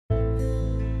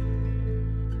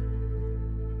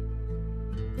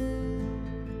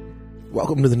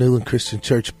Welcome to the Newland Christian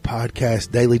Church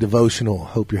Podcast Daily Devotional.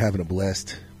 Hope you're having a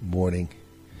blessed morning.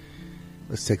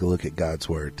 Let's take a look at God's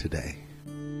Word today.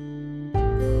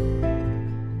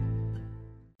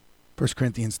 1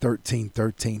 Corinthians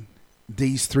 13:13.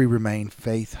 These three remain: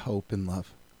 faith, hope, and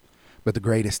love. But the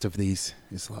greatest of these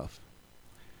is love.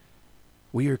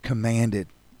 We are commanded,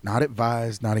 not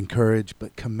advised, not encouraged,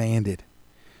 but commanded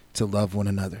to love one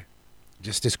another,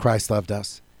 just as Christ loved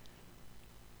us.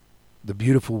 The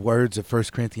beautiful words of 1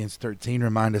 Corinthians 13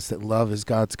 remind us that love is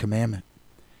God's commandment.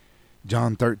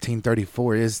 John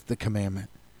 13:34 is the commandment.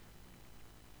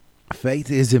 Faith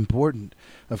is important,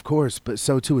 of course, but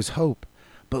so too is hope.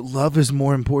 But love is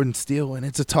more important still, and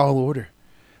it's a tall order.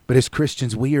 But as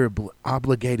Christians, we are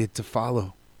obligated to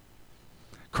follow.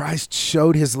 Christ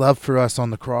showed his love for us on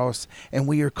the cross, and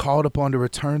we are called upon to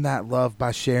return that love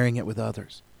by sharing it with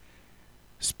others.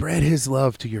 Spread his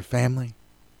love to your family,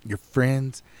 your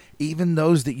friends, even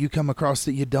those that you come across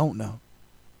that you don't know,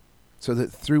 so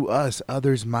that through us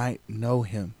others might know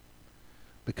him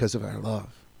because of our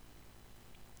love.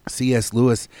 C.S.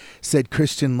 Lewis said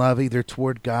Christian love, either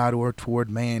toward God or toward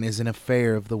man, is an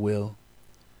affair of the will.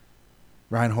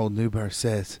 Reinhold Niebuhr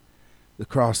says the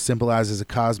cross symbolizes a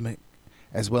cosmic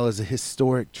as well as a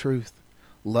historic truth.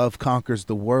 Love conquers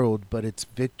the world, but its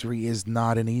victory is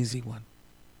not an easy one.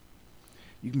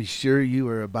 You can be sure you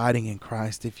are abiding in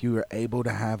Christ if you are able to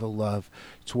have a love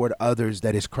toward others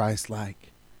that is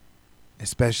Christ-like,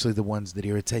 especially the ones that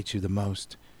irritate you the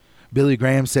most. Billy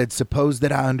Graham said, "Suppose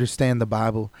that I understand the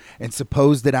Bible, and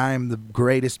suppose that I am the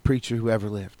greatest preacher who ever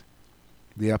lived."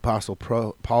 The Apostle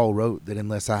Paul wrote that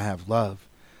unless I have love,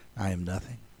 I am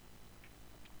nothing.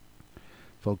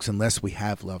 Folks, unless we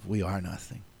have love, we are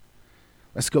nothing.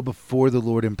 Let's go before the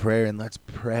Lord in prayer, and let's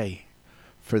pray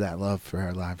for that love for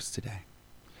our lives today.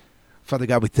 Father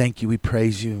God, we thank you, we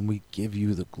praise you, and we give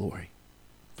you the glory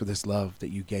for this love that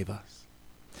you gave us.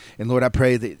 And Lord, I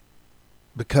pray that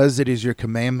because it is your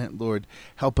commandment, Lord,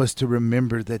 help us to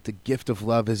remember that the gift of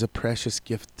love is a precious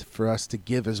gift for us to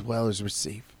give as well as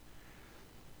receive.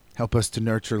 Help us to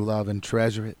nurture love and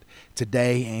treasure it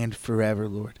today and forever,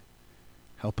 Lord.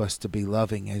 Help us to be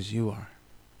loving as you are.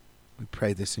 We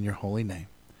pray this in your holy name.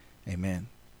 Amen.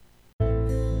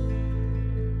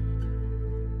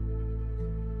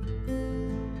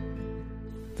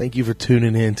 Thank you for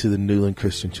tuning in to the Newland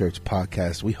Christian Church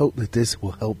Podcast. We hope that this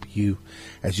will help you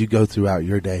as you go throughout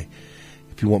your day.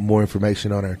 If you want more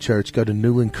information on our church, go to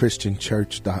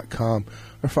newlandchristianchurch.com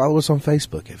or follow us on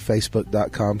Facebook at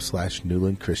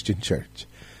facebook.com/Newland Christian Church.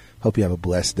 Hope you have a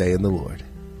blessed day in the Lord.